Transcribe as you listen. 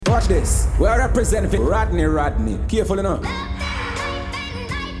Watch this. We are representing Rodney. Careful enough.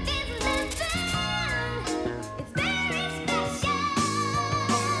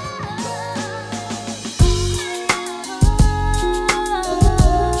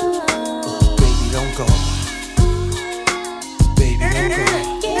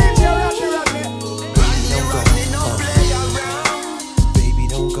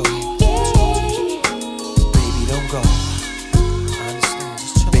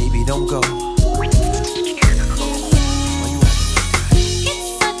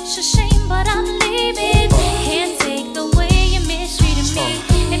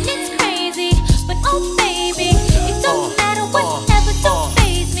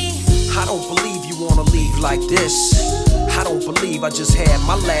 Like this, I don't believe I just had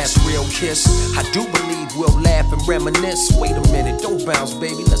my last real kiss. I do believe we'll laugh and reminisce. Wait a minute, don't bounce,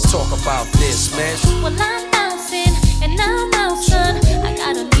 baby, let's talk about this, man. Well, I'm bouncing and I'm out, son. I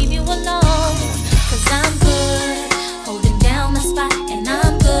gotta leave you alone, cause I'm good, holding down the spot, and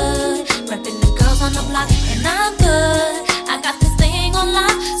I'm good, repping the girls on the block, and I'm good. I got this thing on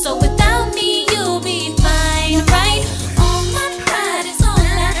lock, so without me you'll be fine, right? All my pride is all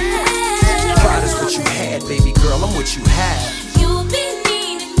I have. Pride is what you had, baby girl, I'm what you have. You'll be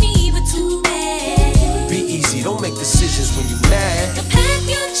needing me, but too bad. Be easy, don't make decisions when you're mad. The path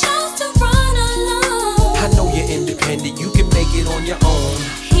you chose to run alone. I know you're independent, you can make it on your own.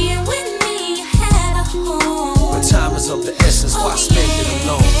 Here with me, you had a home. But time is of the essence, why spend it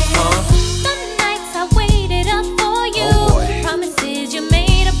alone, huh? The nights I waited up for you, promises you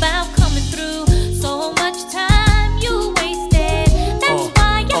made about coming through. So much time you wasted, that's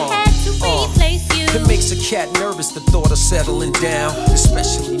why you had to replace you. It makes a cat nervous, the thought of settling down.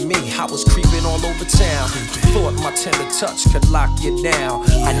 Especially me, I was creeping all over town. Thought my tender touch could lock you down.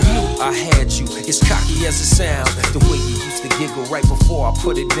 I knew I had you, it's cocky as it sounds. The way you used to giggle right before I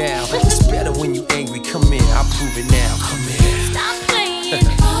put it down. It's better when you angry, come in, I'll prove it now. Come in. Stop playing,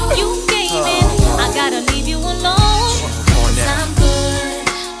 you gaming. I gotta leave you alone, cause I'm good,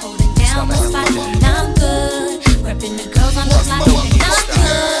 holding down the spot, and I'm good, repping the girls on the block, and I'm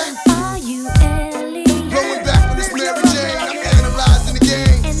good. Are you Ellie? Blowing back for this Mary Jane, I'm analyzing the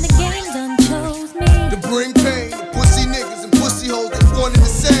game. And the game done chose me to bring pain to pussy niggas and pussy hoes that wanted the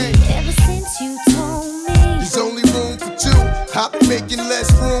same. ever since you told me There's only room for two, I've been making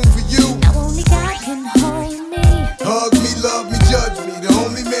less room for you. now only God can hold me. Hug me, love me, judge me, the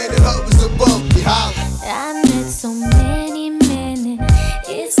only man that hovers above me. Holla. I met so many men, and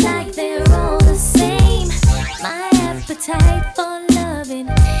it's like they're all the same. My appetite for loving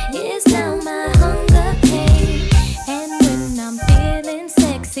is now my hunger pain. And when I'm feeling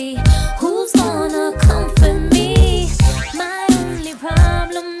sexy, who's gonna comfort me? My only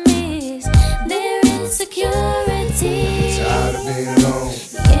problem is their insecurity. Tired of being alone,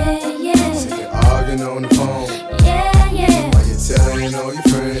 Yeah, yeah, sick of arguing on the phone. yeah, yeah, While you're telling all your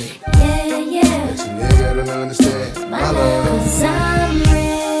friends yeah, yeah. that your nigga don't understand my love. Cause I'm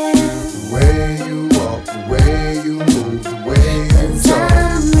real. The way you walk, the way you move, the way you talk,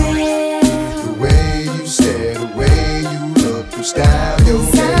 I'm real. the way you stare, the way you look, you style your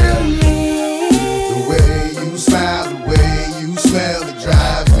hair, I'm real. the way you smile, the way you smell, it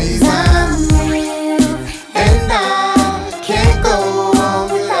drives me wild. I'm real. And I can't go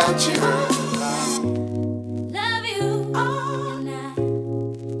on without you. Love you. And I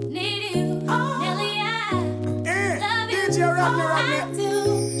need you. Nelly, I love you. I do.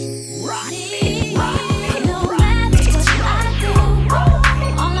 Need you. No matter what I do,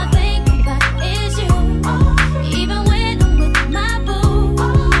 all I think about is you. Even when I'm with my boo,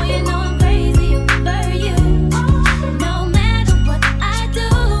 you know I'm crazy over you. No matter what I do,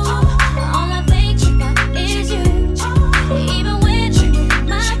 all I think about is you. Even when I'm with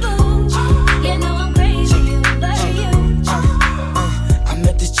my boo, you know I'm crazy over you. I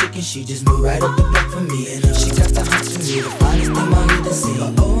met this chick and she just moved right up the block for me. And she got the hots for me, the finest thing my hood has seen.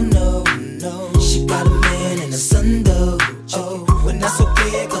 But oh no, no, she got a man and a son though. Oh, when that's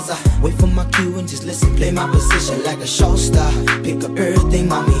okay, cause I wait for my cue and just listen, play my position like a show star. Pick up everything,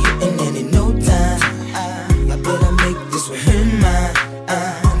 mommy hitting, and in no time I better make this with her mine.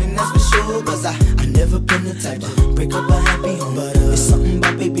 And that's for sure, cause I never been the type to break up a happy home. But it's something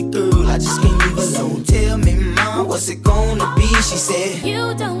about baby girl, I just can't leave alone. Tell me, mom, what's it gonna be? She said,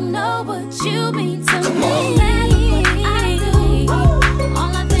 You don't know what you mean to Come me. on. No matter what I do,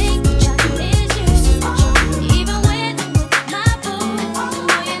 all I think about is you. Even when I'm with my boo,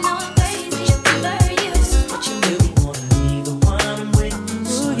 you know I'm crazy over you. but you really wanna leave the one I'm with.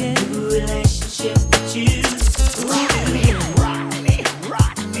 So a new relationship with you.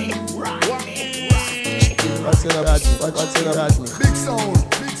 What's in a Rodney? Big sound,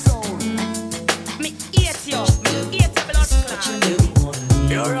 big sound.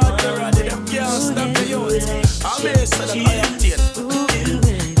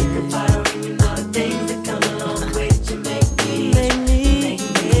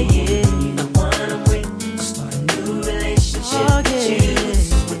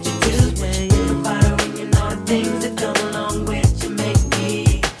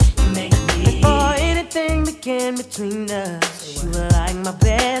 Between us, you were like my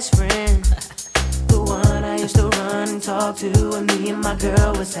best friend, the one I used to run and talk to when me and my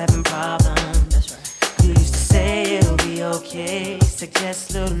girl was having problems. That's right. You used to say it'll be okay,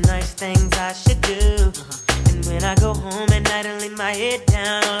 suggest little nice things I should do. And when I go home at night and lay my head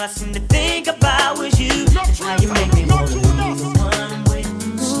down, all I seem to think about was you. And how you make me wanna be the one with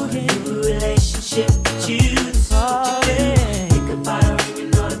a new relationship with you. That's what you do. Think about her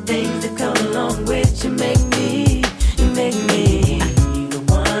and all the things that come along with you. Make me the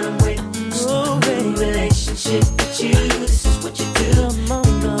one I'm with. Oh, baby, relationship with you. This is what you do.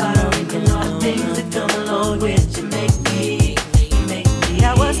 Think about her and all the things that come along with you. Make me.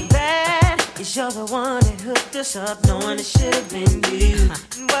 That was bad, 'cause you're the one that hooked us up, knowing it should have been you.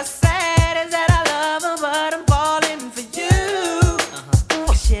 And what's sad is that I love her, but I'm falling for you.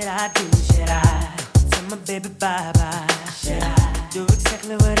 What should I do? Should I tell my baby bye-bye? Should I do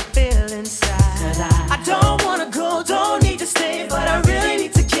exactly what I feel inside? 'Cause I don't wanna go, don't need to stay, but I really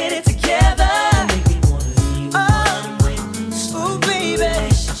need to get it together. Make me wanna be the one with. Oh, baby,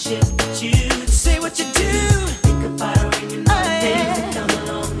 relationship with you. Say what you do. Think about her and all the things that come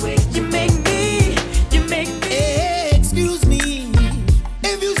along with. You make me. Hey, excuse me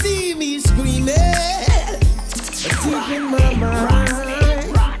if you see me screaming. Deep in my mind,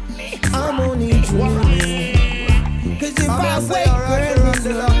 I'm only dreaming. 'Cause if I wake, girl, it's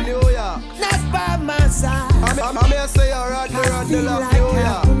not by my side. I'm here say you're Rodneyrodney love you,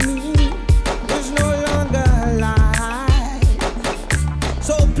 yeah. It's no longer alive.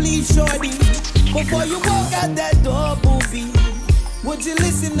 So please, shorty, before you walk out that door, booby, would you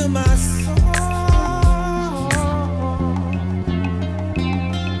listen to my song?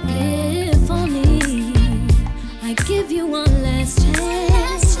 If only I give you one last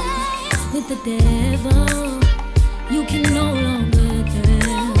chance with the devil, you can no longer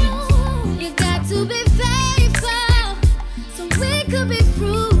tell. You got to be faithful so we could be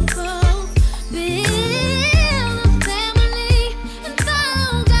fruitful. Build a family and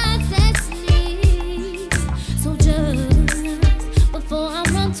follow God's destiny. So just before I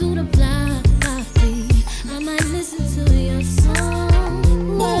run to the block, I might listen to your song.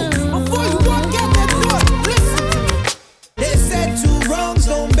 Before you walk out that door, listen. They said two wrongs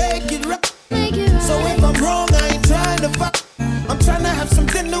don't make it right. So if I'm wrong, I ain't trying to fight. I'm trying to have some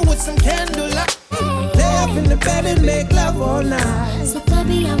dinner with some candlelight. Lay up in the bed and make love all night. So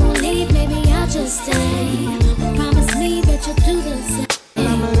baby, I won't leave, maybe I'll just stay. Promise me that you'll do the same.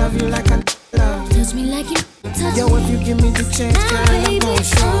 I'ma love you like I love. Touch me like you touch Yo, if you give me the chance, now, girl, I'm baby, gonna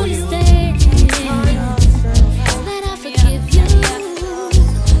show you. understand that I forgive you.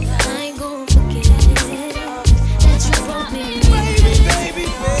 I ain't gonna forget that you won't be. Baby.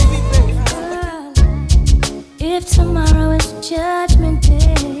 If tomorrow is Judgment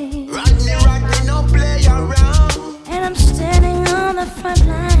Day, Rodney, no play around. and I'm standing on the front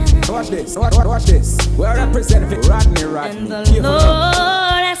line, Watch this, watch this. We're representing Rodneyrodney. and the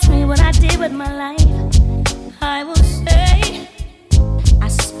Lord asks me what I did with my life, I will say I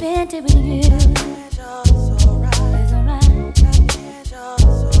spent it with you. It's alright.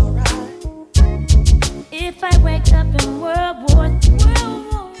 If I wake up in World War III,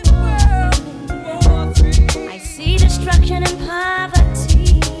 I see destruction and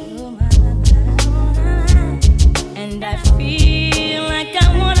poverty, and I feel like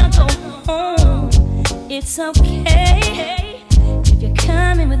I wanna go home. It's okay if you're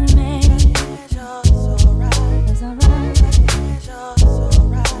coming with me. It's alright.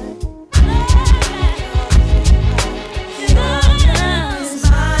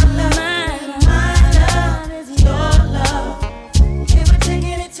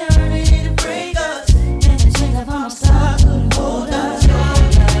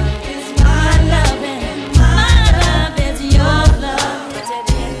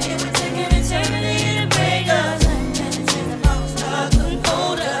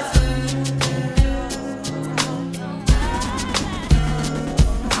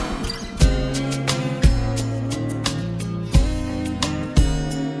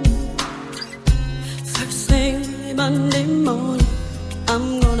 Monday morning,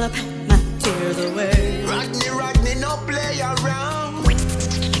 I'm gonna pack my tears away. Rodney, no play around.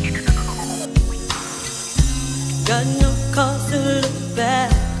 Got no cause to look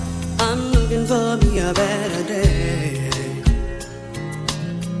back. I'm looking for me a better day.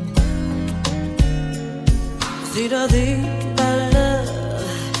 'Cause see the thing about love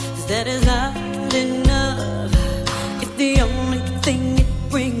is that it's not enough if the only thing it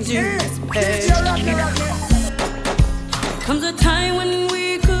brings you is pain. Comes a time when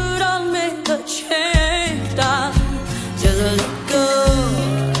we could all make a change, darling. Just let it go,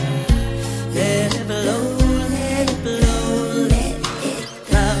 let it blow, let it blow, let it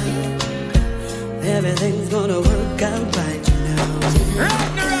flow. Everything's gonna work out right, you know.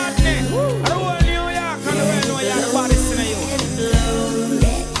 Rodney, I don't want New York, I don't want New York, body's in you. Let it blow,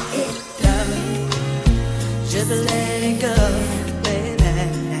 let it flow. Just let it go, baby.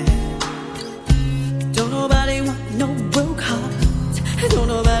 Don't nobody want no broke heart. Don't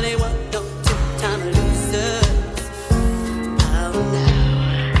nobody want no two-time losers.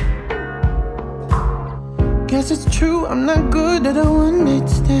 Guess it's true, I'm not good at a one-night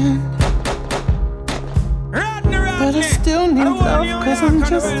stand. But I still need love, cause I'm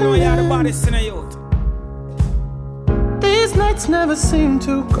just a man. These nights never seem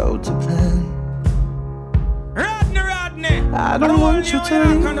to go to plan. I don't want you to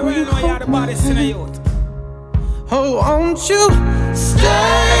leave, will you hold my hand? Oh, won't you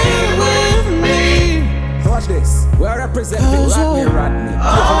stay with me? Watch this, we're representing Rodney.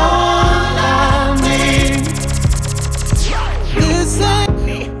 All I need. This ain't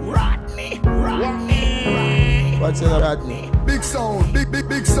What's in a Rodney? Big sound,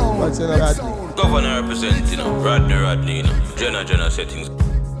 big sound. What's in a Rodney? Governor representing, Rodney, Jenna settings.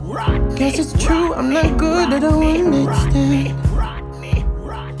 Guess it's true, I'm not good at a one-night stand.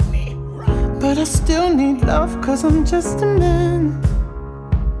 But I still need love, cause I'm just a man.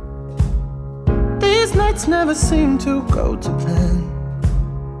 These nights never seem to go to plan.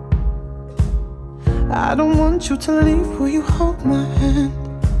 I don't want you to leave, will you hold my hand?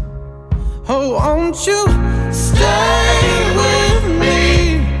 Oh, won't you stay with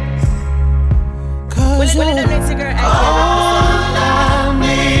me? Cause you're all I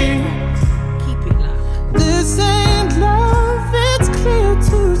need. Keep it locked. This ain't love, it's clear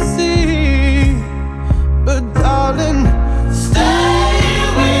to see. But darling, stay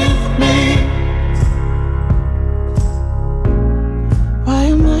with me. Why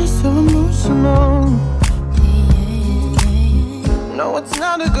am I so emotional? No, it's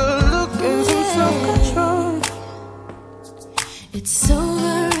not a good look, and some self-control. It's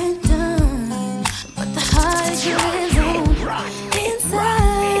over and done, but the heart is on inside.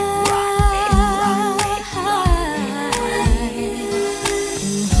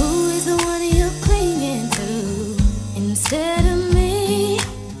 And who is the one you're clinging to instead of me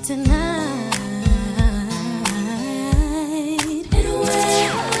tonight? And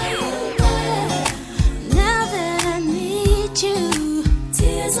where now that I need you,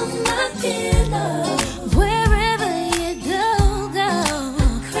 tears on my pillow. Wherever you go,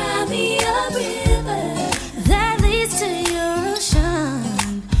 cry me a river that leads to your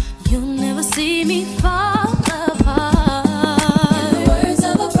ocean. You'll never see me fall apart. In the words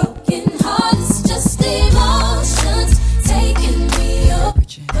of a broken heart, it's just emotions taking me over.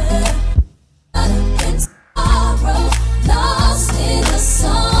 Caught up in sorrow, lost in a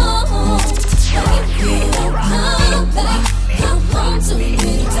song. But if you don't come back, come home to me,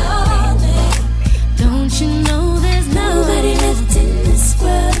 darling. Don't you know there's nobody left in this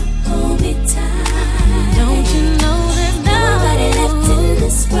world? Hold me tight. Don't you know there's nobody left in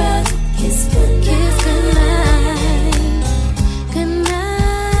this world? Kiss goodnight. Kiss goodnight. Goodnight.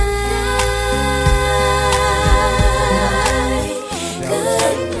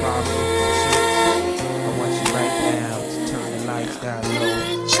 I want you right now to turn the lights down low.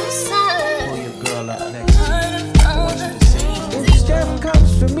 Pull your girl up next to you. I want you to sing. If Steph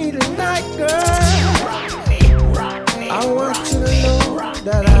comes for me tonight, girl, I want you to know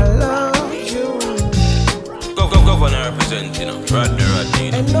that I love you. Governor representing, Rodney,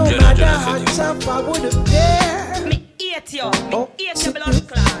 And no Jenna matter how settings. tough I would appear, Me eat you. Me eat your blood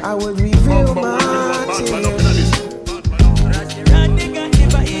clot. I would reveal my tears.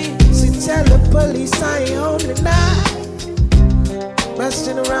 So tell the police I ain't home tonight.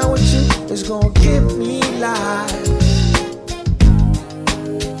 Messing around with you is gonna give me life.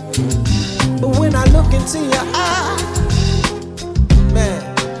 But when I look into your eyes, man,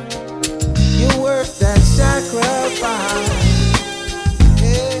 you're worth that sacrifice.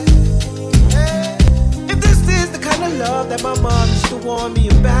 Yeah. If this is the kind of love that my mom used to warn me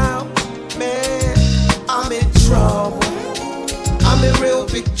about, man, I'm in trouble. I'm in real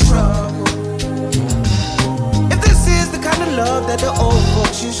big trouble. If this is the kind of love that the old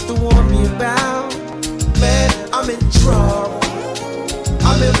folks used to warn me about, man, I'm in trouble.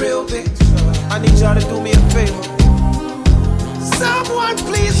 I'm in real big trouble. I need y'all to do me a favor. Someone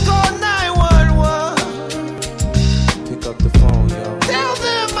please call 911. up the phone, yo. Tell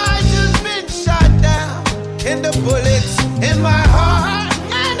them I just been shot down, and the bullets in my heart,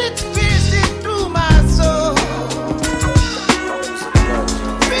 and it's piercing through my soul.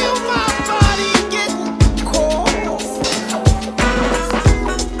 Feel my body getting cold.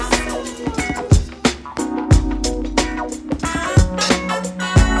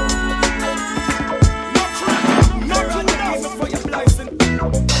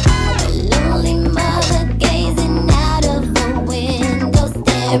 Lonely mother gazing out of the window,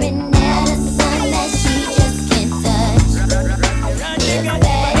 staring at a son that she just can't touch. If at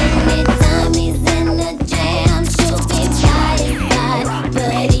any time he's in the jam, she'll be by his side,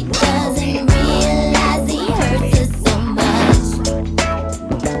 but he doesn't realize he hurts her so much.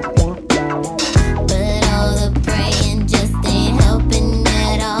 But all the praying just ain't helping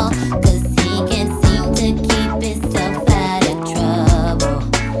at all, 'cause he can't seem to keep himself out of trouble.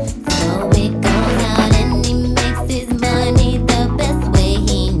 So he goes out and he makes his money the best way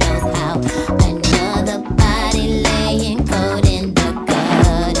he knows how. Another body laying cold in the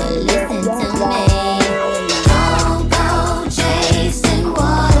gutter. Listen to me. Don't go chasing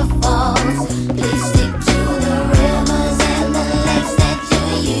waterfalls. Please stick to the rivers and the lakes that you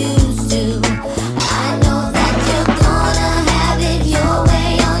used to. I know that you're gonna have it your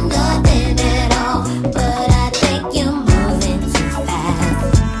way or nothing at all, but I think you're moving too fast.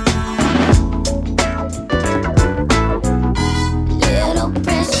 Little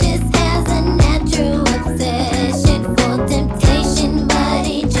Precious has a natural obsession for temptation, but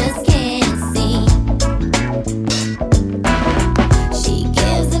he just can't see. She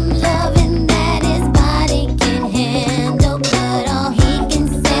gives him loving that his body can handle, but all he can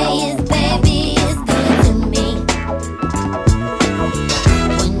say is, baby, it's good to me.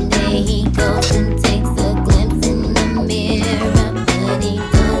 One day he goes and takes a glimpse in the mirror, but he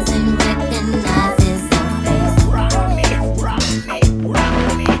doesn't recognize his own face.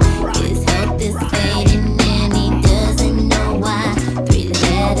 His health is fading and he doesn't know why. 3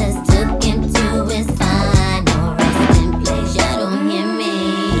 letters took him to his final resting place. You don't hear me?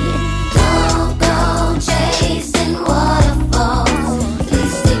 Don't go chasing waterfalls.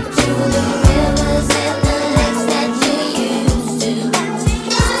 Please stick to the rivers and the lakes that you used to.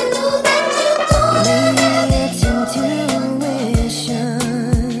 I know that you're gonna have it.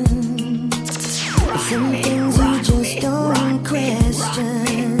 Some things you just don't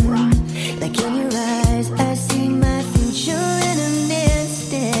question. Like in your eyes, I see my future in an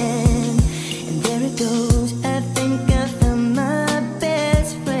instant. And there it goes, I think I found my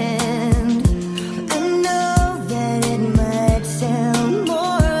best friend. I know that it might sound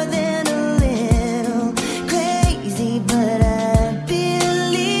more than a little crazy, but I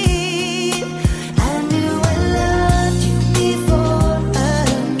believe I knew I loved you before I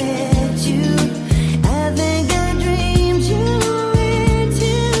met you. I think I dreamed you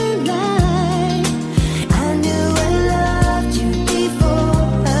into life. I knew I loved you before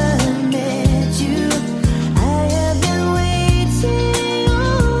I met you. I have been waiting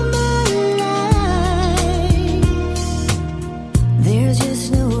all my life. There's just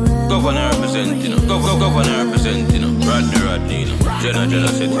no Governor representing, governor representing, Rodney, Jenna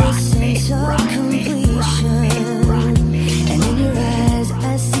settings. sense of completion. And in your eyes,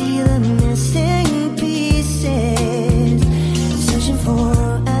 I see the missing pieces. Searching for,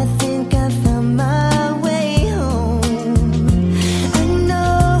 I think I found my way home. I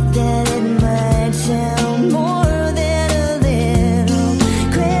know that it might sound more than a little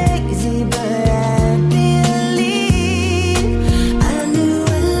crazy, but I believe I knew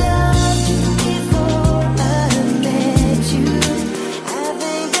I loved you before I met you. I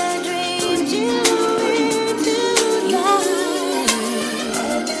think I dreamed you into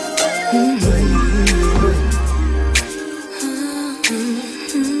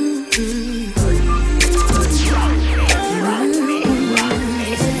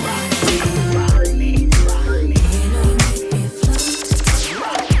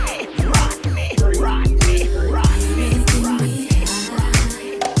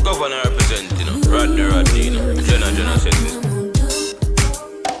Governor representing, Rodney, Jenna settings.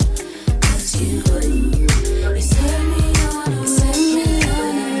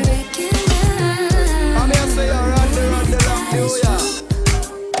 I'm here say you're Rodney, love you, yeah.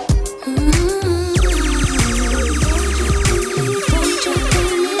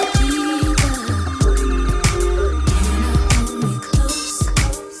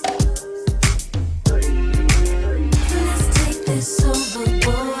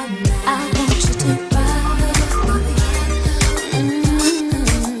 I want you to ride with me.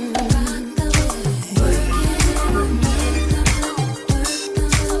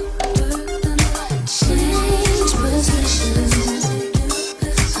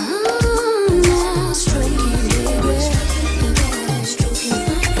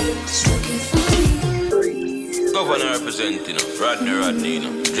 Governor representing, Rodney,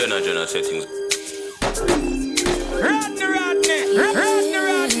 Jenna settings.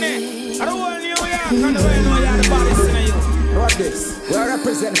 Rodney. I don't want New York and the way know you're the baddest in you. What this? We are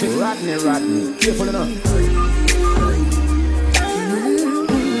representing Rodney. Careful enough.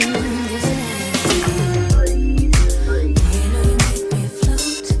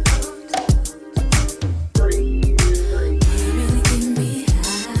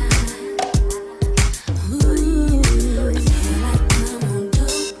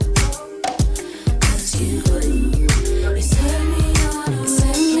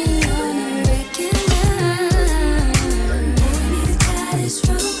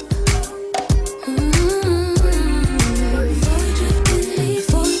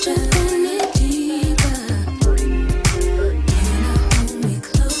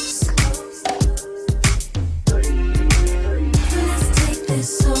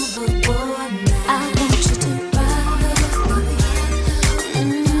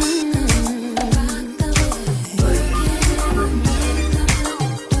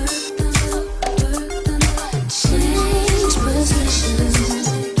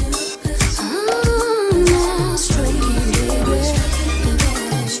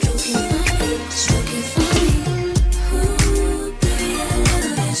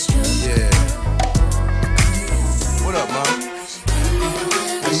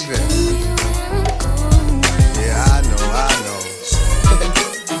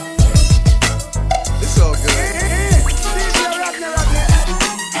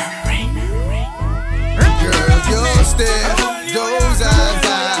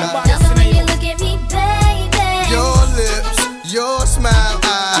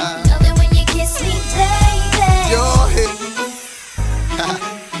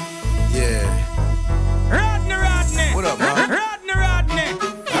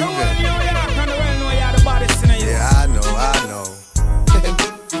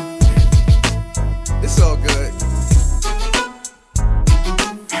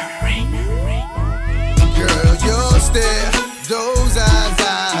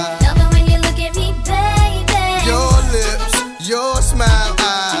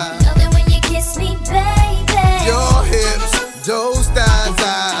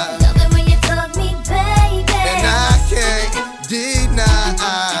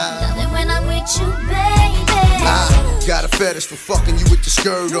 Fetish for fucking you with your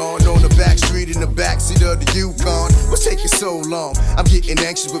skirt on the back street in the backseat of the Yukon. What's taking so long? I'm getting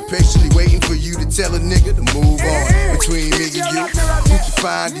anxious but patiently waiting for you to tell a nigga to move on. Between me and you, we can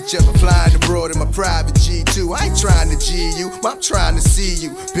find each other flying abroad in my private G2. I ain't trying to G you, I'm trying to see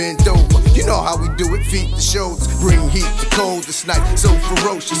you bent over. You know how we do it, feet to shoulders, bring heat to cold this night, so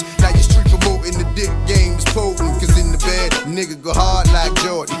ferocious. Now your street promoting the dick game is potent, cause in the bed, nigga go hard like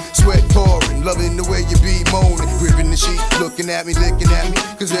Jordan. Sweat pouring, loving the way you be moaning, gripping the sheet, looking at me, licking at me,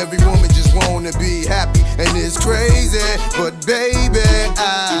 cause every woman just wanna be happy, and it's crazy, but baby,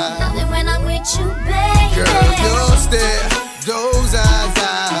 I love it when I'm with you, baby. Girl, your stare, those eyes,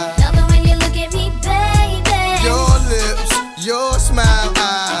 I love it when you look at me, baby. Your lips, your smile,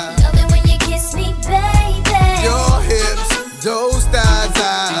 I love it when you kiss me, baby. Your hips, those thighs,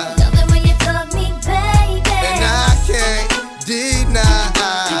 I love it when you fuck me, baby. And I can't deny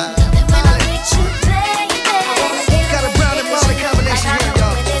love it when I'm with you, baby. Got a brown and molly combination here,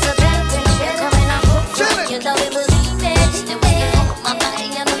 y'all. You know it was me, the way you hold my body,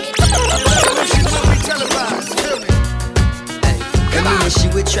 I know you She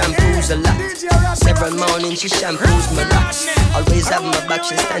with shampoos a lot. Several mornings she shampoos my locks. Always have my back,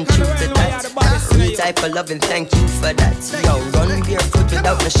 she stand true to that. Real type of loving, thank you for that. Yo, run barefoot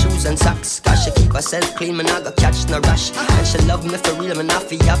without no shoes and socks. Cause she keep herself clean, man, I go catch no rash. And she love me for real, man, I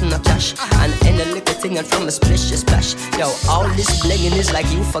feel have no cash. And any little thing and from a splish, she splash. Yo, all this blinging is like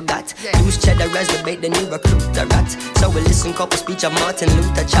you forgot. Use cheddar as the bait, then you recruit the rat. So we listen couple speech of Martin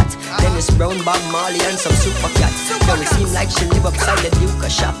Luther chat. Dennis Brown, Bob Marley and some super cat. Yo, it seem like she live upside the Duke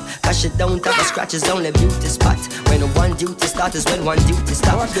shop. Cause she don't have a scratch, it's only beauty spot. When one duty start is when one duty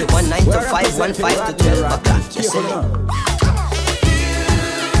stop. 1 9 to 5, 1 5 to 12 o'clock. You see me?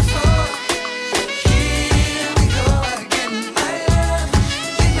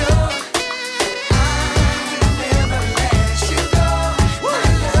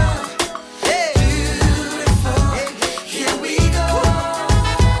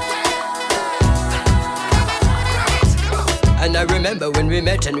 And I remember when we we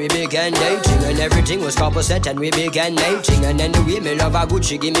met and we began dating, and everything was composite and we began mating. And then the way me love her good,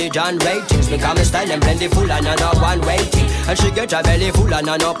 she give me John ratings. Because my style and plentiful and I know one waiting. And she get her belly full and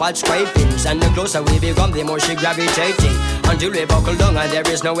I know pot scrapings. And the closer we become, the more she gravitating. Until we buckle down and there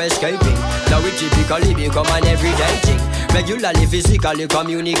is no escaping. Now we typically become an everyday thing. Regularly, physically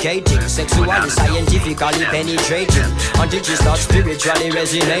communicating. Sexually, scientifically penetrating. Until she starts spiritually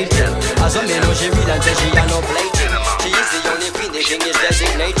resonating. As a man, she real and say she a no plating. She is the only finishing is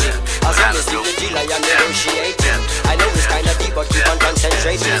designating. As long as you the deal, I am negotiating. I know it's kinda deep, but keep on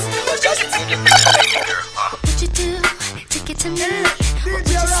concentrating. But just what would you do to get to me? What would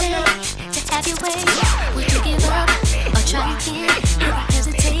you say to have your way? Would you give up or try again? Never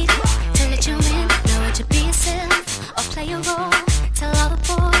hesitate to let you in. Know what you be yourself or play a role. Tell all the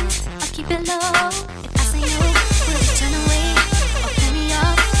boys I'll keep it low. If I say no, will you turn away or play me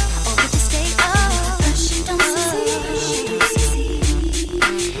off? Or would you stay up? First you don't succeed.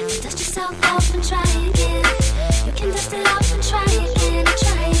 Dust yourself off and try again. You can dust it off and try again and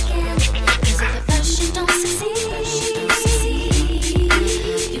try again. Cause if at first you don't succeed,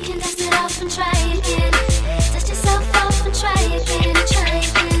 you can dust it off and try again. Dust yourself off and try again and try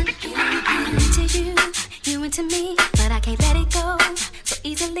again. Into you, you into me, but I can't let it go so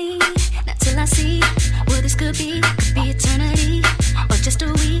easily. Not till I see what this could be eternity or just a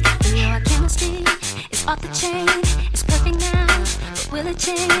week. We know our chemistry is off the chain. It's perfect now, but will it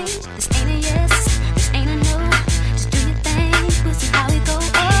change? This ain't a yes, this ain't a no. Just do your thing, we'll see how it goes.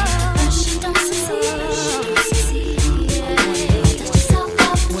 First you don't succeed. Dust yourself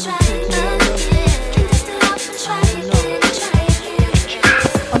off and try again. Dust it off and try again, try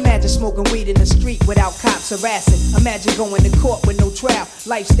again. Imagine smoking weed in the street without cops harassing. Imagine going to court with no trial.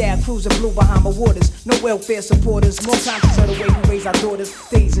 Lifestyle cruising blue Bahama waters. No welfare supporters. More conscious of the way we raise our daughters.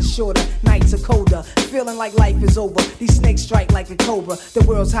 Days are shorter, nights are colder. Feeling like life is over. These snakes strike like a cobra. The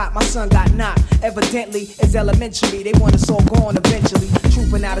world's hot, my son got knocked. Evidently, it's elementary. They want us all gone eventually.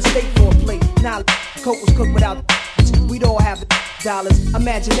 Trooping out of state for a plate. Now, coke was cooked without. We'd all have dollars.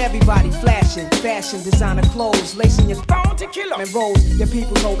 Imagine everybody flashing, fashion, designer clothes, lacing your bounty killer and rolls. Your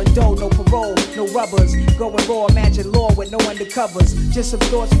people holding dough, no parole, no rubbers. Going raw, imagine law with no undercovers. Just some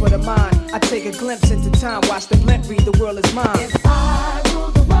thoughts for the mind. I take a glimpse into time, watch the blimp read the world is mine. If I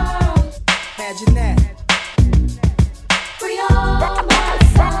rule the world, imagine that. Free all my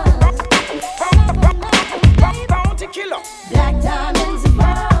sons. Bounty killer. Black diamonds and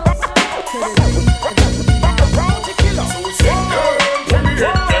pearls. Bounty killer.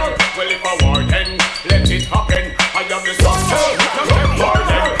 Well, if I war then, let it happen. I am the son, not the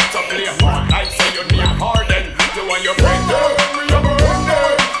pardon. So play hard like say your name Harden. You and your friend, we are going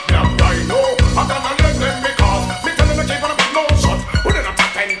there. Black Dino, I'm gonna let them because me tell them to keep on a big no shot. Who did not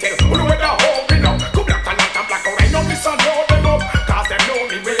tap and tell? Who know where the hope in now? Go black and black, I know this and know them up. Cause them know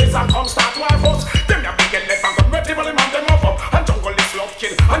me ways and come start to have us. Them ya big and left and come ready for the man them up. And jungle is love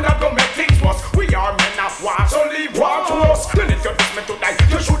kill, and that don't make things worse. We are men of war, so leave war to us. Then if you diss me tonight,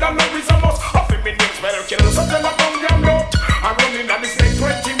 you should have no reason us. Up in me names, better kill something like on them note. I'm running on this next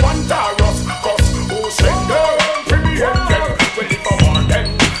 21 Taurus. Cause who said them? Bring me in them. Well, if I want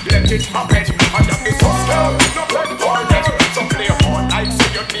them, let it happen. And that is us, girl, not like Hornet. So play hard like say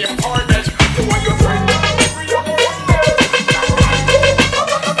your name Hornet. You and your friend, we are going there. I'm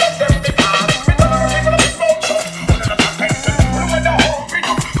gonna make them the pass. We don't give them a smoke shot. What's the attention? Who know where the hope in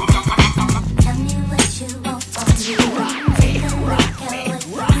now? Tell me what you want from me. Take a look at what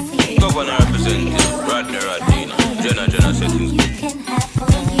you see. Governor representing Rodneyrodney, Jenna settings. You can have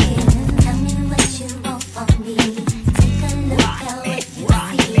for you. Tell me what you want from me. Take a look at what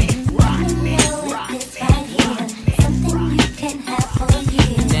you see. Wanna know if it's right here. Something you can have for you.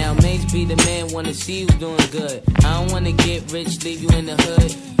 Now, mates be the man, wanna see you doing good. I don't wanna get rich, leave you in the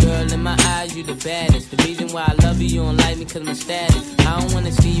hood. Girl, in my eyes, you the baddest. The reason why I love you, you don't like me cause my status. I don't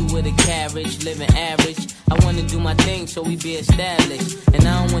wanna see you with a carriage, living average. I wanna do my thing so we be established. And I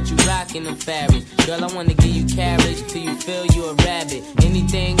don't want you rocking them fabrics. Girl, I wanna give you carriage till you feel you a rabbit.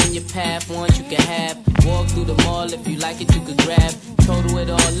 Anything in your path, want you can have. Walk through the mall, if you like it, you could grab. Total it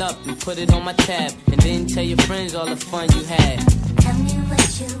all up and put it on my tab. And then tell your friends all the fun you had. Tell me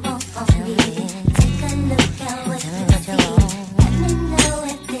what you want from me. Take a look at what you see. Let me know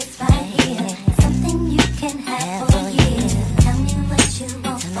if it's right here. Something you can have for you. Tell me what you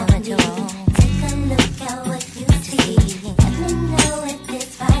want from me. Take a look at what you see. Let me know if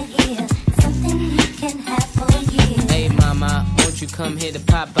it's right here. Something you can have for you. Hey mama, won't you come here to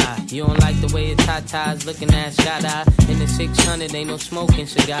pop Popeye. You don't like the way your tatas looking at shot eye. In the 600, ain't no smoking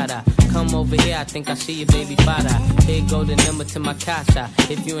cigar. Come over here, I think I see your baby father. Here go the number to my casa.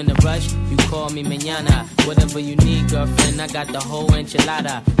 If you in a rush, you call me mañana. Whatever you need, girlfriend, I got the whole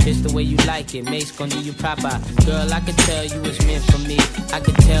enchilada. Just the way you like it, mate's gonna do you proper. Girl, I could tell you was meant for me. I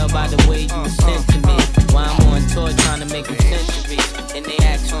could tell by the way you was sent to me. While I'm on tour trying to make them centuries. And they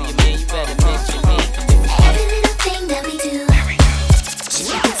ask who you man, you better mention me. Every little thing that we do, just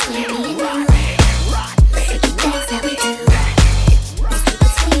keep it between me and you. The freaky things that we do, just keep it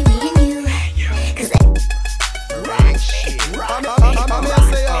between me and you. Cause every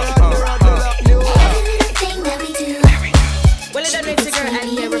little thing that we do, Well, it makes a girl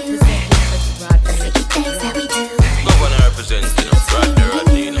and they represent the freaky things that we do. Governor representing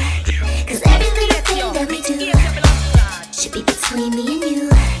Rodneyrodney. Cause every little thing that we do should be between me and you.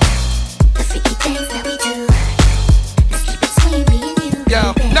 The freaky things that we do, let's keep it between me and you. Yo,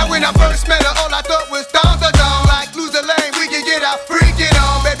 now when I first met her, all I thought was down the dawn. Like lose the lane, we can get out, freaking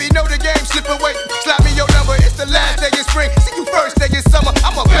on. Baby, know the game, slip away. Slap me your number, it's the last day of spring. See you first day of summer.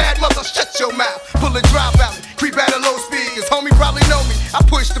 I'm a bad mother, shut your mouth. Pull a drop out, creep at a low speed. Cause homie probably know me. I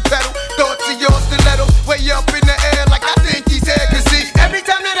push the pedal, thoughts of your stiletto, way up in the air like I think he's there. Cause see, every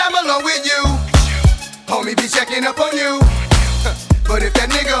time that I'm alone with you, homie be checking up on you. But if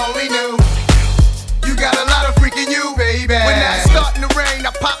that nigga only knew, you got a lot of freaking you, baby. When that's starting to rain,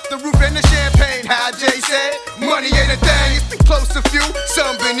 I pop the roof and the champagne. How Jay said, money ain't a thing. It's been close to few,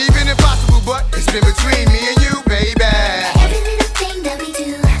 some been even impossible, but it's been between me and you, baby. Every little thing that we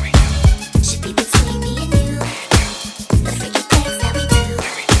do should be between me and you. The freaky things that we do,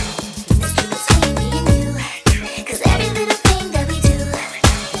 let's keep it between me and you. Cause every little thing that we do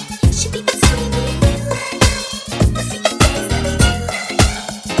should be between me and you. The freaky things that we do, let's keep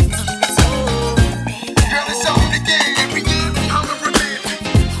it between me and you. Girl, it's on again, every year I'm a romantic.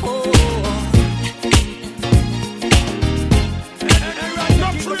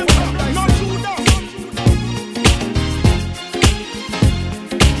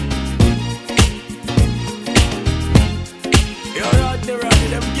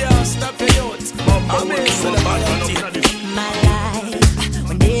 My life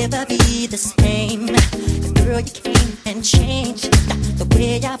will never be the same. 'Cause girl, you came and changed the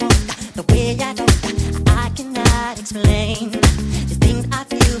way I walk, the way I talk. I cannot explain the things I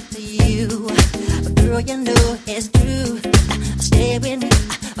feel for you. But girl, you know it's true. Stay with me,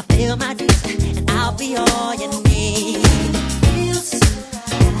 fulfill my dreams, and I'll be all you need. Feels so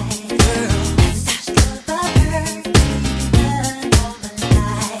right, girl. That's the bird.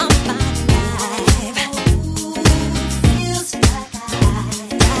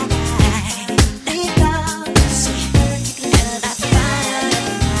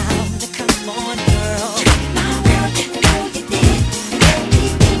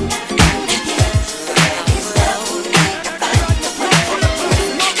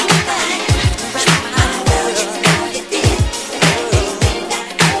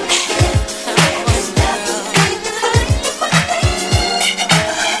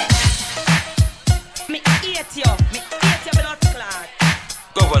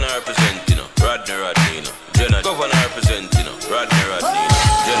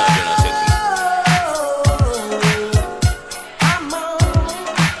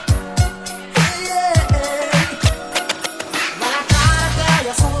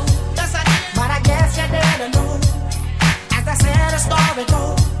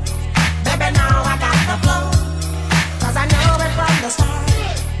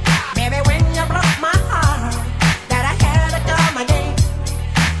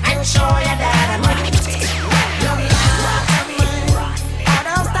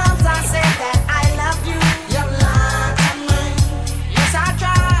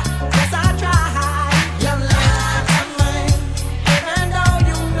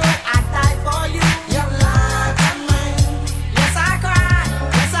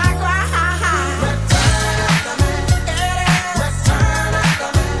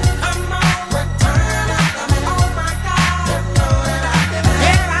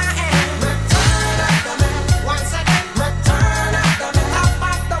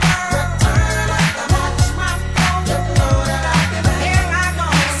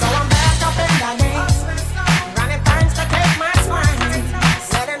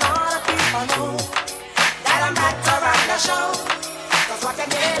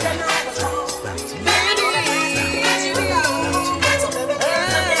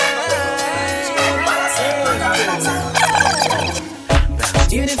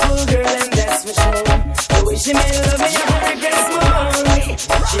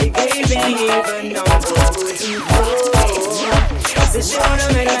 she wanna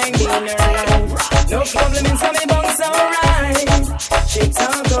make like me in her life. No compliments coming back so right. She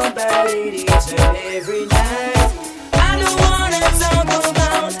talk about it each and every night. I don't wanna talk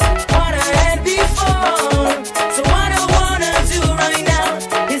about what I had before. So what I wanna do right now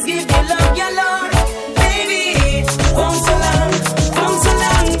is give you love, your love, baby. Come so long,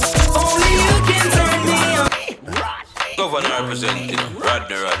 only you can turn me on. Governor representing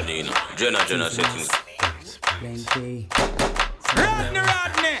Rodney, you know. Jenna settings. Rodney.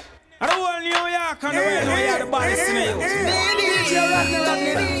 I don't want New York and the way New York, the body snake.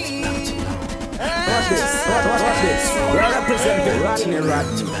 Watch this. We're representing Rodney.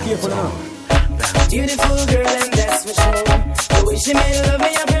 Careful now. Beautiful girl, and that's for sure. The way she made love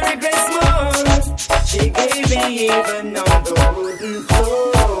me, I very regret more. She gave me even on the wooden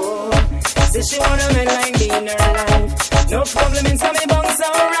floor. Said she wanna make like me in her life. No compliments coming back so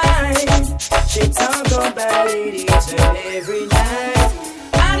right. She talk about it each and every night.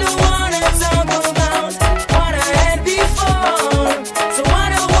 I don't wanna talk about what I had before. So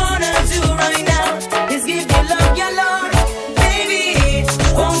what I wanna do right now is give you love, your love, baby.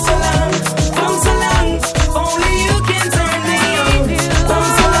 Come so long, only you can turn me on. Come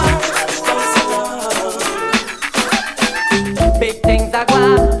so long. Big things are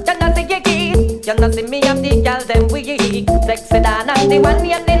gone. You know see you keep. You know see me and the girls them we sexy down and the one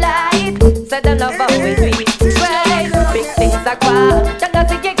you delight. Say the love of we sweet. Big things are gone. You know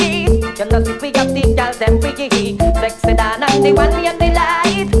see you keep. You know see we have the girls them we sexy down and the one you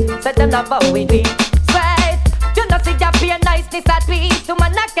delight. Say the love of we sweet. You know see you be a niceness at peace.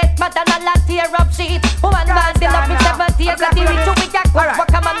 Woman a get mad and a lot tear up sheet. Woman man they love me 7 years at the reach to we got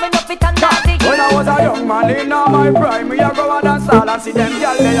walk a man we no fit and naughty. When I was a young man in my prime, we a go and dance all and see them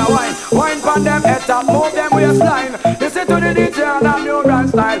gyal they a wine pon them head top, move them waistline. Listen to the DJ and a new grand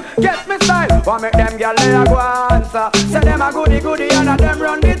style. Guess me style, want make them gyal they a go answer. Say them a goody and a them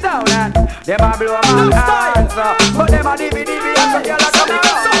run the town and them a blow my answer. But them a DVD and some gyal a come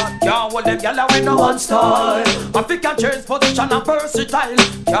around. Can't hold them gyal with no one style. African change position and versatile.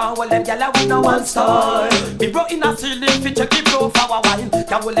 Can't hold them gyal with no one style. Me bro in a ceiling fit check it blow for a while.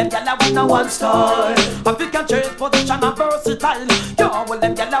 Can't hold them gyal with no one style. African change position and versatile. Can't hold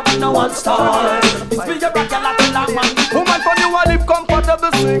them gyal with no one style. It's me a rock gyal a tell a man. Woman from you a live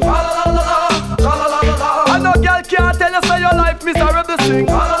comfortable sing. La la la la la la la. I know gyal can't tell you say your life miserable sing.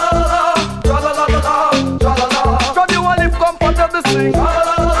 La la la la la la la. From you a live comfortable sing. La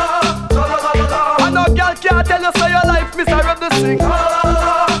la la la la. I know gyal can't tell you say your life miserable sing. La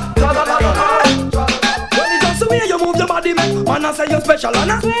la la la. When it comes to me, you move your body, man. Man, I say you're special, and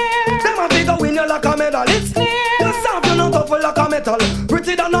them a bigger winner like a medalist. You're soft, you're not tough like a metal.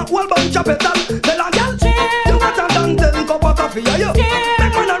 Pretty than a whole bunch of petal. Tell a girl, you better than 10 cup of coffee, are you?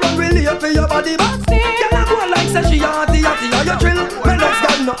 Make man a run really up for your body, but girl a go like say she hearty, are you thrill? When next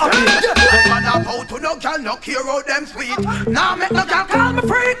girl no happy. Man a vow to no girl, no care how them sweet. Now make no girl call me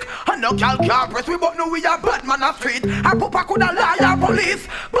freak. And no girl can't press we, but no we a bad man a street. A papa coulda lie a police.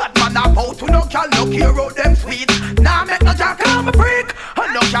 Bad man a vow to no girl, no care how them sweet. Now make no girl call me freak.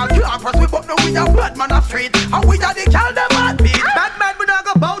 And no girl can't press we, but no we a bad man a street. And we a the girl them a beat. Bad man we not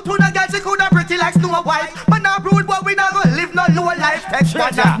go bow to the girl, she coulda pretty like Snow White. But now rude, but we not go live no low life. Text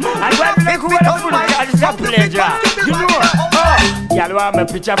one And when we go to the girl, it's a pleasure. You know, y'all want my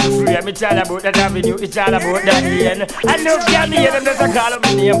picture for free. It's all about that avenue, it's all about that lane. I know y'all hear them, there's a call of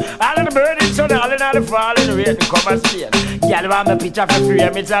my name. All of the burning sun, all of the falling rain, come and see it. Y'all want my picture for free.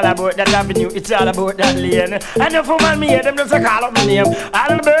 It's all about that avenue, it's all about that lane. I know for man, me hear them, there's a call of my name.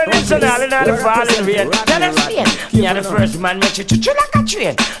 All of the burning sun, all of the falling rain. Then I'm saying, me are the first man, make you choo like a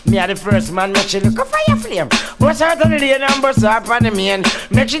train. Me are the first man, make you look a fire flame. Bust out on the lane and bust up on the main.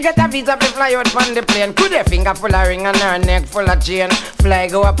 Make you get a visa to fly out on the plane. Could a finger full of ring and her neck full of chain. Fly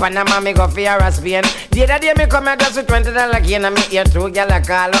go up and a mommy go for your Spain. The other day me come here just with $20 gain. And me hear 2 gyal a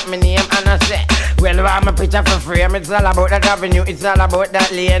call up my name and I say, well, I want my picture for frame. It's all about that avenue, it's all about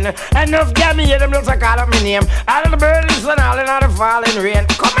that lane. Enough gyal me hear them just a call up my name. All of the birds and all of the falling rain.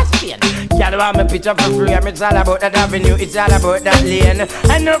 Come and Spain. Gyal want my picture for frame. It's all about that avenue, it's all about that lane.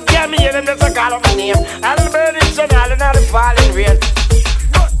 Enough gyal me hear them just a call up my name. All of the birds and all of the falling rain.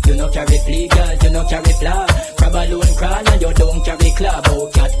 You no carry flea, girl, you no carry fly. Crab alone crawl and you don't carry club. Oh,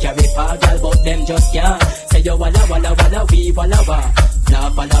 cat carry paw, girl, but them just can't. Say you walla walla walla, we walla walla. Fla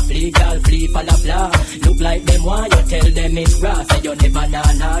falla flea, girl, flea falla fla. Look like them want you tell them it's grass. Say you never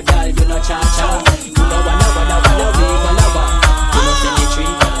nah, girl, you no cha cha. You no walla walla walla, we walla walla. You no see the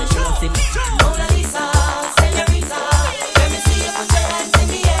tree, girl, you no see me. Mona Lisa, señorita, let me see you put your hands in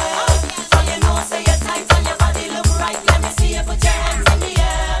the air. So you know say you're tight and your body look right. Let me see you put your hands in the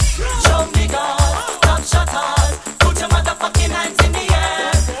air. Show me God, stop shutters. Put your motherfucking hands in the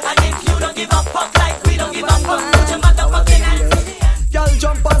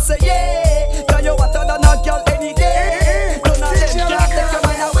yeah. Cause you hotter than a girl any day. None of them can't take your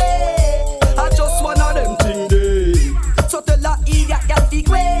mind away. I just one of them thing day. So tell her he got girl big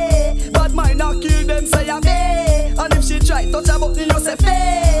way. Bad mind not kill them say I'm me. And if she try touch her button you say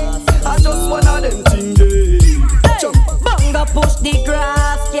face. I just one of them thing day. Banga push the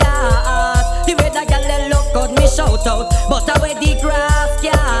grass, cat. The way the girl look good, me shout out. But I wear the grass,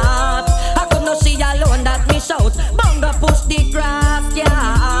 cat. I could not see alone that me shout. Banga push the grass,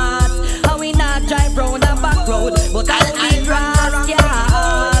 cat. And we not drive round and back road. But I the grass,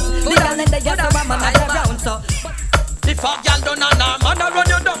 cat. The girl in the yard, the woman I round so. If a girl done on her man, run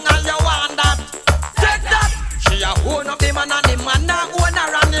you down and you want that. Take that. She a own up the man and the man a own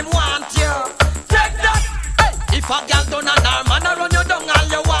her and him want you. Take that. If a girl done on her man, run you down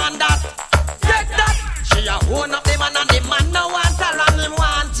and you want that. Take that. She a own up the man and the man no want her and him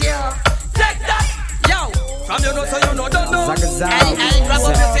want you. Take that. Yo, from you know so you know don't know. Hey, grab up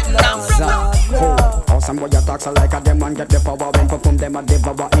you sitting down. How some boy talk so like a them and get the power when perform them a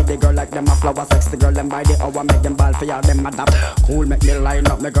devour. Eat the girl like them a flower, sex the girl them by the hour, make them ball for y'all them adapt. Cool make me line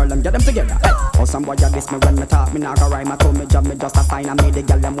up, me girl them get them together. How some boy diss me when me talk, me nah go rhyme. I told me job me just a sign. I made the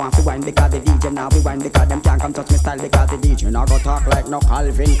girl them want to wine because the DJ now we wine because them can't come touch me style because the DJ now go talk like no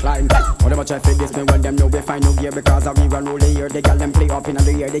Calvin Klein. How them a try to diss me when them know we find no gear because we run roll the year. The girl them play up in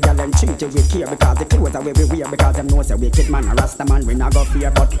the year, the girl them treat you with care because the clothes are way we wear because them know say wicked man a Rasta man we not go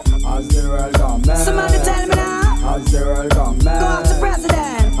fear. But as the world come back. Somebody tell me now. How's the world come back? Go out to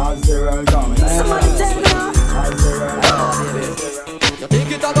president. How's the world come back? Somebody tell me now. How's the world come back? You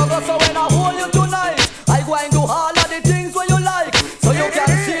think it a go so when I hold you tonight, I go and do all of the things where you like, so you can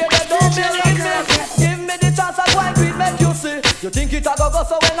see that don't be like me. Give me the chance I go and do it, make you see. You think it a go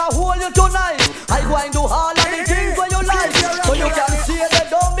so when I hold you tonight, I go and do all of the things where you like, so you can see that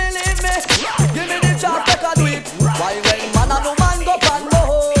don't believe me. Give me the chance I can do it. Why when man and woman go and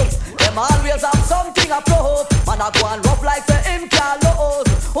road, them always have something a pro. Man a go and rough like say him can't lose.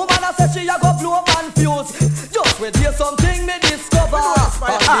 Woman a say she a go blow man fuse. Just wait hear something me discover. And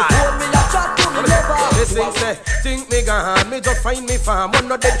before me a chat to me lover. Listen say, think me gone, me just find me farm. One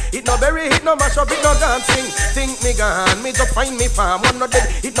no dead, it no bury, it no mash up, it no dancing. Think me gone, me just find me farm. One no dead,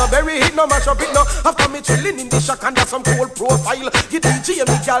 it no bury, it no mash up, it no. After me chilling in the shack and some cool profile. Get DJ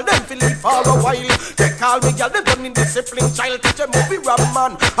me gal, them feel it for a while. Take all me gal, them turn in discipline child. Teach a movie rap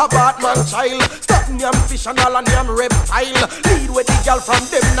man, a Batman child. Stop name fish and all and name reptile. Lead with the gal from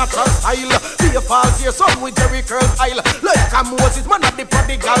them natural style. See a falls here, some with Jerry Curl style. Like a Moses, man of the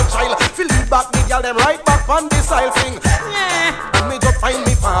prodigal child. Feel it back the gal, them right back on the style sing. Yeah. And me just find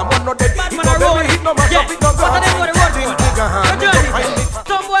me farm, one no dead. It no bury, it no mash up, it no gone. Think me gone, me just find me farm.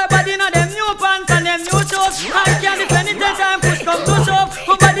 Some boy body in them new pants and them new shorts. I can't defend it anytime push come to shove.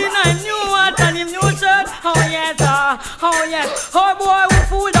 Who body in him new hat and him new shirt. Oh yes, oh yes. Oh boy who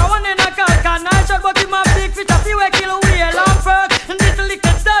fool the one in a car can I shot, but him a big fish a few a kilo we a long fur. And this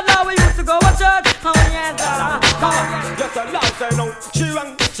little dollar we used to go to church. Oh yes, oh yes. Just a loud say no, she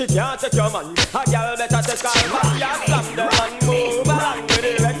rang, she can't take your man. A girl better take her man, ya slam them and move along with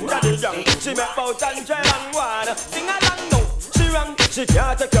the rest of the young. She make bout and trail and one, sing along now. She rang, she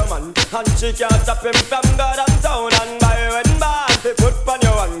can't take your man, and she can't stop him from God and town. And by when bad, they put on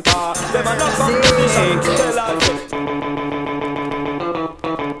your one car. Them a knock on the shake, tell her.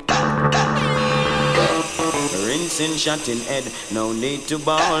 Rinsing, shot in head, no need to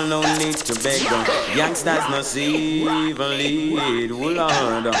ball, no need to beg. Youngsters no see even lead.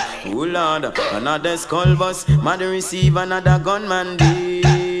 Oh Lord, another skull bus, mother receive another gunman dead.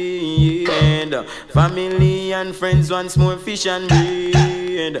 Family and friends once more fish and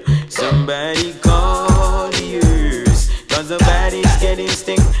bread. Somebody call the earth, cause the body's getting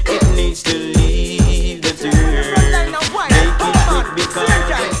stink, it needs to leave the dirt. Make it quick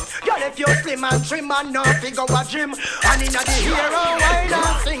because girl, if you slim and trim and no figure a gym, and inna the hero wine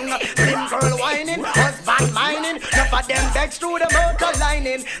and sing, slim girl whining, husband mining, enough of them begs through the motor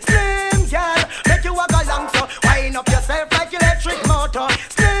lining. Slim girl, make you walk along so, wind up yourself like electric motor.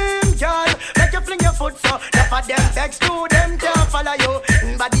 Slim girl, make you fling your foot so, enough of them begs through them can't follow you.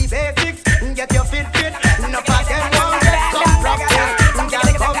 Body basics, get your fit, enough of them won't get some practice.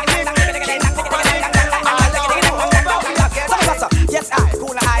 Yes, I,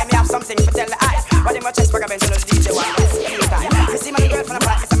 cool eye, me have something to tell the eye. But in my chest, I been to the DJ one. You see my girl from the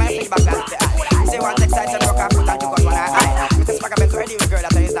practice, my feedback and the eye. Say one text, I said, rock up, put on to cut one eye. Because I been to a deal girl,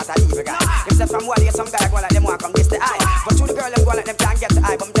 that is not a evil guy. If say from one, you get some guy, go like them, want come kiss the eye. But to the girl, them go like them can't get the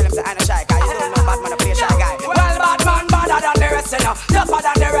eye. But me tell them, say, I no shy guy. You don't know bad man, a play shy guy. Well, bad man, badder than the rest, you know. Tougher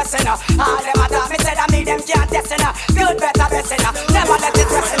than the rest, you know. All them a talk, me said, I me them can't test, you know. Good, better, best, you know. Never let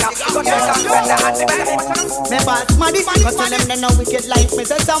it rest, you know. So girl, come to the hand, me boss money. Cause tell them they no wicked like me,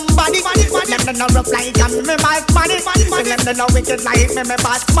 say somebody. Tell them they no rough like me boss money. Tell them they no wicked like me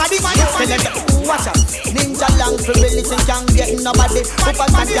boss money. Tell them they watch out. Ninja long for releasing can't get nobody. Super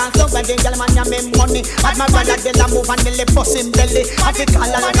man dance over the girl man ya make money. At my brother they la move and they le bust him belly. I fi call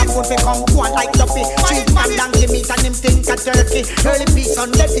a lot of food fi come go on like Duffy. Cheese man donkey meat and him think a turkey. Early piece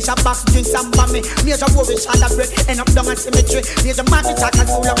on dead fish a box drinks and bammy. Major worry shot of bread end up down a cemetery. Major man fi talk and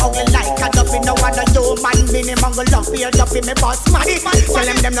fool of ugly like a Duffy. No one a yo man mini mongo love fi a Duffy. Me boss money. Tell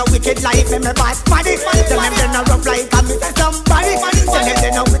them no wicked like me boss money. Tell them they no rough like me say somebody. Tell them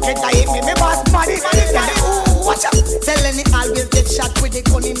they no wicked like me boss money. Tell them ooh watch out. Tell any always get shot with the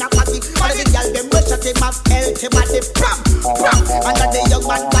gun in a pocket. All the girl them rush at him have healthy body. Pram. Under the young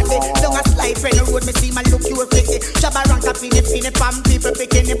man body. Don't a slide when the road me see my look you a flicky. Shabba rank up in it from people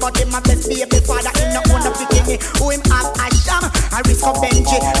picking it. But him a best baby father him no wanna picking it. Who him have a sham a risk of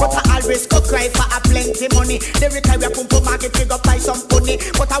Benji. But I always go cry for a plenty money. They retire pump market figure buy some money.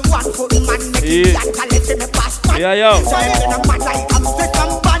 But I want for man make it that let me pass money. So them a man like I'm straight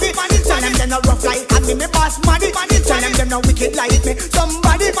somebody. Tell them they no rough like me boss money. Tell them they no wicked like me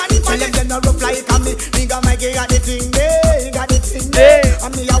somebody. Tell them they no rough like me. Nigga make it got the thing there, got the thing there.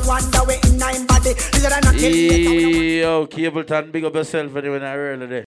 And me a wonder where in nine body. Yo, Cableton, big up yourself anyway, I really